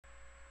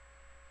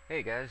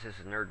Hey guys, this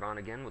is NerdVon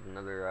again with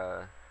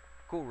another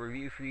cool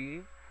review for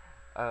you.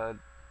 Uh,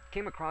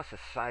 Came across a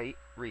site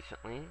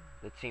recently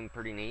that seemed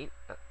pretty neat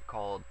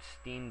called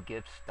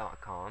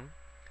SteamGifts.com.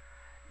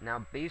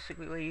 Now,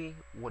 basically,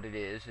 what it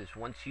is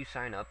once you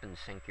sign up and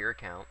sync your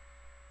account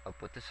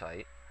up with the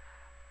site,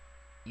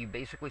 you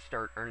basically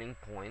start earning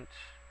points,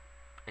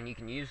 and you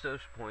can use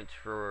those points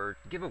for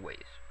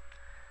giveaways.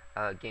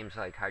 Games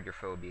like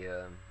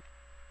Hydrophobia,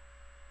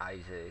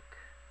 Isaac,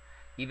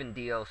 even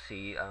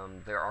DLC.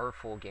 There are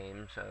full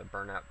games: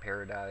 Burnout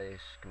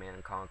Paradise, Command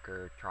and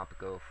Conquer,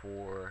 Tropico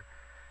 4,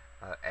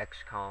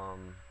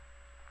 XCOM,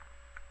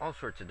 all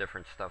sorts of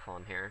different stuff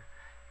on here.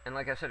 And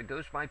like I said, it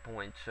goes by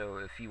points. So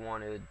if you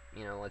wanted,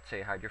 let's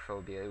say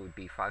Hydrophobia, it would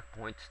be 5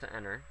 points to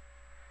enter.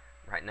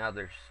 Right now,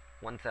 there's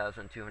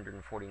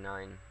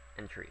 1,249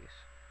 entries.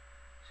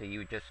 So you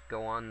would just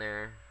go on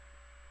there,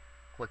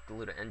 click the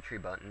little entry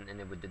button, and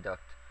it would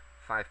deduct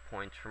 5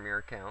 points from your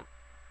account.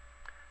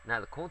 Now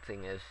the cool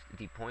thing is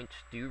the points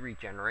do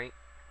regenerate.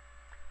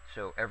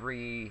 So I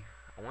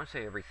want to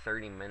say every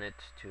 30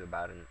 minutes to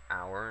about an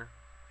hour,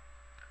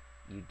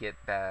 you get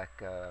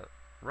back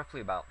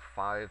roughly about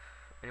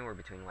anywhere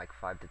between like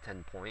 5 to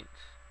 10 points.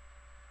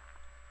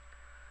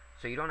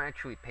 So you don't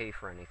actually pay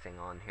for anything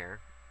on here.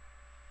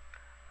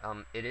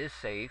 It is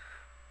safe.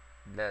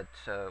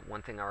 That's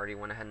one thing I already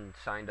went ahead and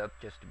signed up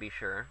just to be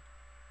sure.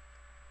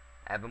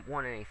 I haven't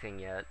won anything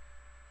yet,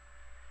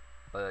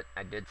 but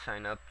I did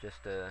sign up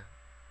just to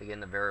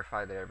again to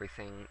verify that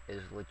everything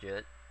is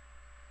legit.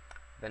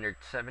 I've entered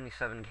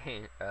 77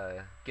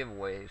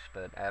 giveaways,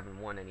 but I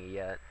haven't won any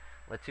yet.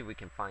 Let's see if we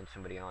can find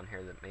somebody on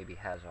here that maybe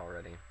has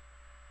already.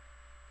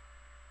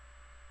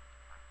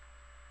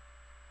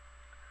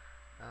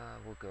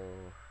 We'll go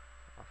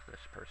off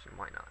this person.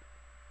 Why not?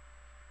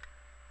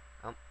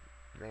 Oh,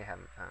 they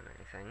haven't found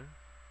anything.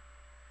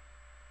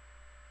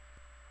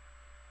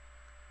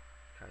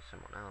 Try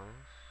someone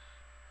else.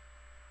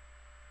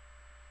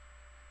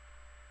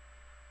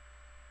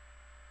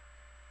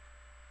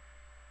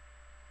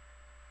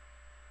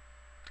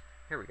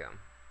 Here we go.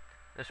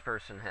 This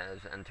person has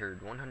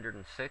entered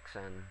 106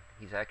 and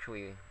he's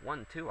actually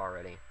won 2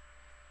 already.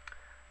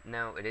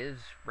 Now it is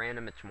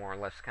random, it's more or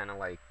less kind of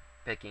like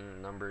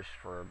picking numbers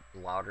for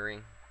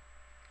lottery.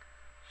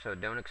 So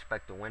don't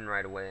expect to win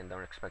right away and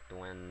don't expect to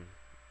win,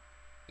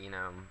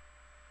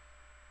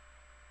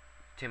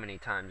 too many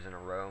times in a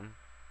row.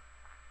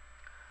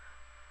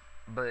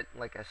 But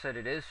like I said,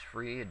 it is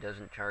free, it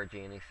doesn't charge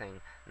you anything.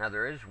 Now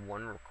there is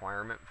one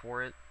requirement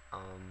for it.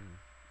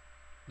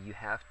 You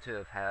have to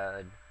have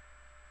had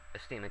a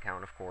Steam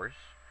account, of course.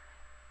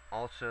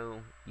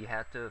 Also, you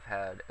have to have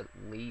had at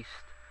least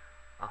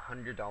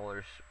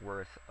 $100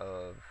 worth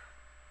of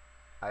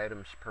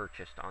items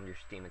purchased on your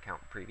Steam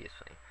account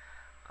previously.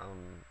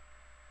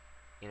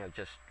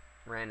 Just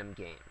random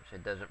games.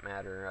 It doesn't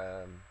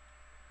matter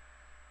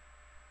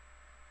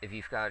if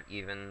you've got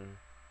even,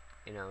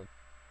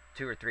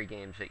 2 or 3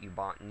 games that you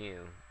bought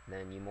new,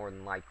 then you more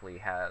than likely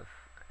have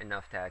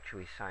enough to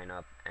actually sign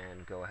up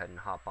and go ahead and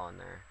hop on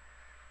there.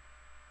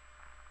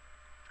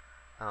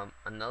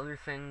 Another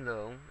thing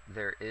though,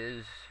 there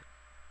is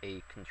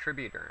a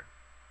contributor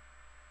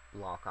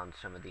lock on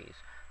some of these.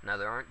 Now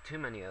there aren't too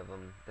many of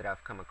them that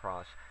I've come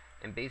across,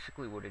 and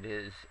basically what it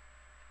is,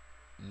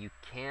 you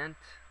can't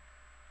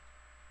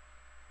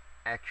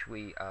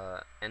actually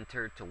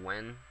enter to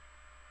win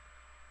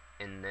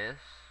in this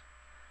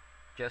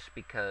just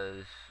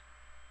because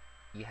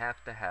you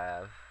have to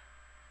have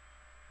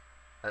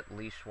at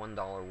least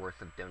 $1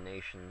 worth of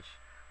donations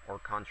or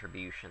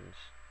contributions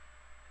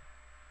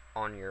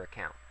on your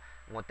account.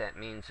 And what that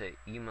means is that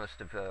you must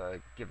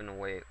have given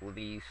away at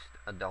least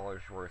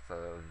 $1 worth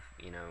of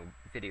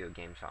video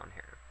games on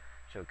here.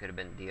 So it could have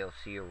been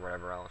DLC or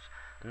whatever else.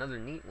 Another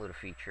neat little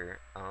feature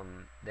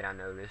that I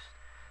noticed,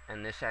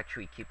 and this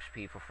actually keeps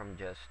people from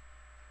just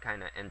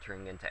kind of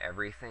entering into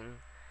everything,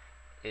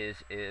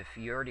 is if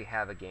you already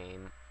have a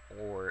game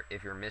or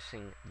if you're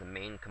missing the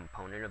main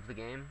component of the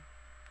game.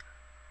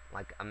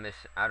 Like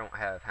I don't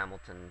have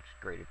Hamilton's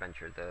Great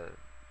Adventure, the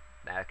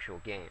actual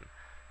game.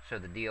 So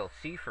the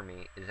DLC for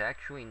me is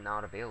actually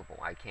not available.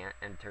 I can't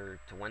enter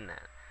to win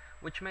that.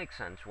 Which makes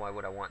sense. Why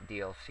would I want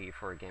DLC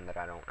for a game that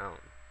I don't own?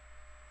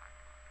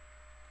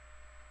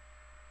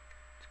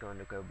 It's going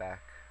to go back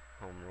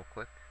home real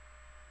quick.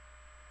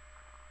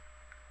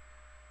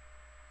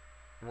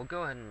 We'll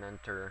go ahead and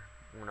enter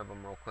one of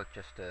them real quick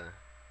just to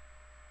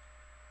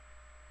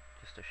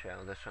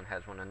show. This one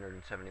has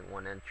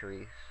 171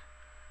 entries.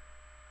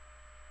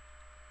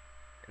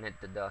 And it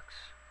deducts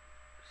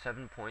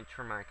 7 points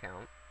from my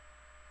account.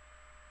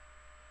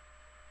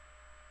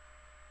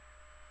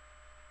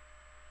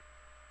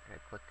 I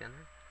click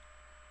enter.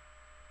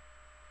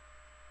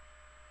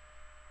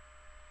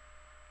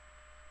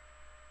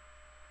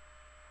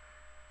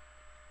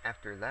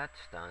 After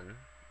that's done,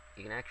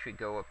 you can actually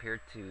go up here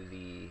to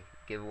the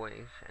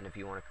giveaways, and if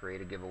you want to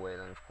create a giveaway,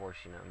 then of course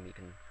you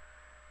can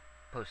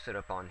post it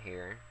up on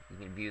here. You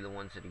can view the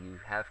ones that you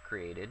have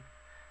created,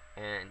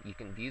 and you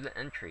can view the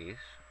entries,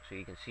 so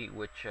you can see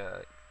which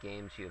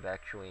games you have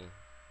actually.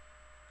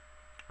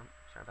 Oh,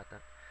 sorry about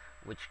that,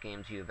 which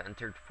games you have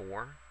entered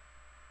for.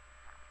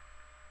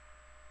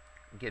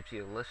 It gives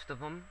you a list of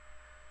them,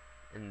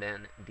 and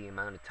then the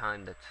amount of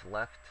time that's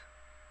left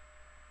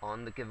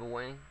on the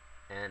giveaway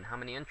and how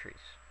many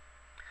entries.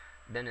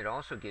 Then it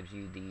also gives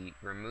you the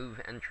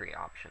remove entry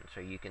option, so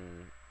you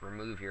can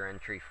remove your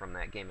entry from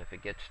that game if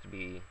it gets to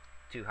be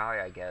too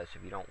high, I guess.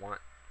 If you don't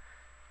want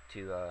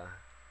to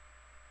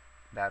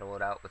battle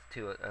it out with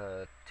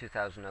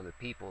 2,000 other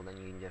people, then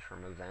you can just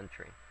remove the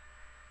entry.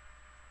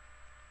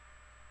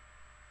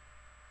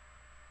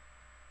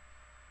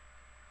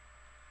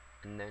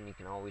 And then you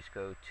can always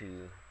go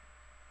to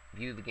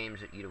view the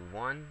games that you'd have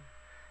won.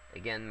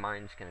 Again,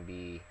 mine's going to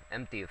be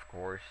empty, of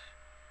course,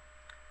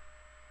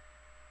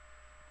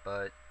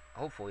 but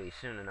hopefully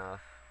soon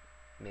enough,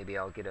 maybe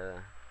I'll get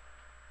a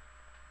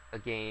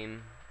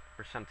game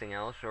or something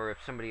else, or if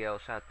somebody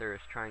else out there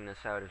is trying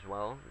this out as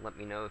well, let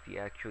me know if you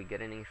actually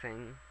get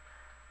anything.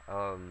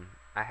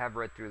 I have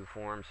read through the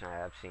forums, and I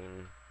have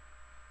seen,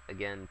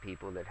 again,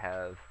 people that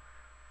have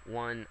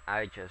won.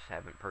 I just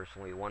haven't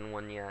personally won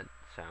one yet,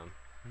 so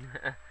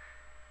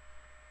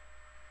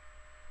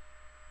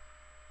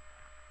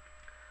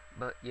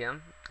but yeah,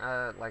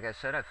 like I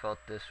said, I felt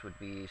this would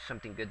be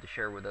something good to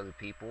share with other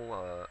people.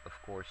 Of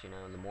course, you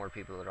know, the more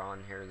people that are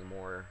on here, the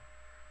more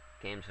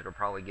games that are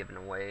probably given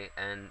away,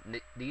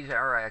 and these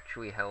are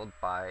actually held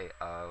by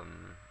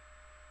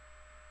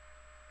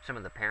some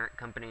of the parent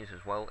companies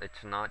as well.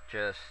 It's not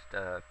just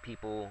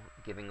people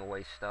giving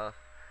away stuff.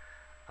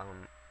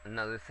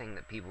 Another thing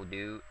that people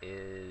do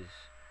is,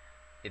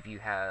 if you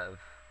have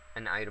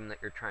an item that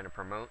you're trying to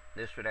promote,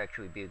 this would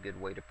actually be a good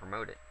way to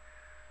promote it.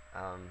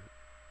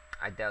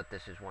 I doubt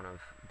this is one of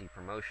the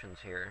promotions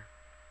here,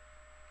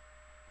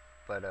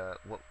 but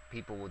what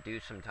people will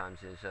do sometimes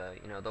is,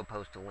 you know, they'll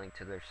post a link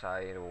to their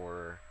site,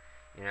 or,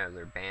 you know,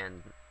 their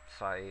band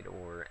site,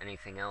 or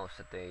anything else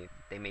that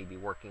they may be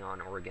working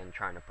on, or again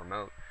trying to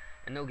promote,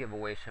 and they'll give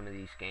away some of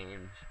these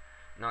games.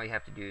 And all you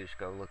have to do is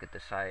go look at the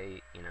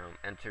site, you know,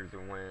 enter the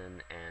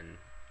win, and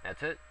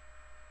that's it.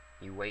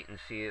 You wait and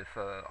see if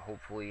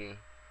hopefully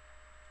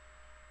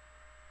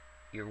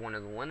you're one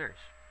of the winners.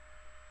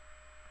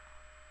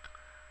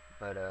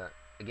 But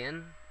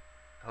again,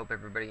 hope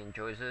everybody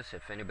enjoys this.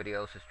 If anybody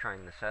else is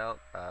trying this out,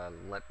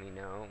 let me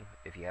know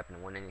if you happen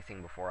to win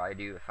anything before I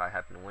do. If I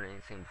happen to win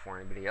anything before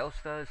anybody else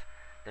does,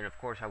 then of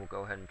course I will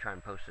go ahead and try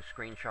and post a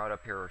screenshot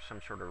up here or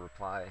some sort of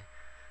reply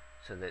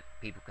so that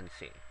people can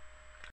see.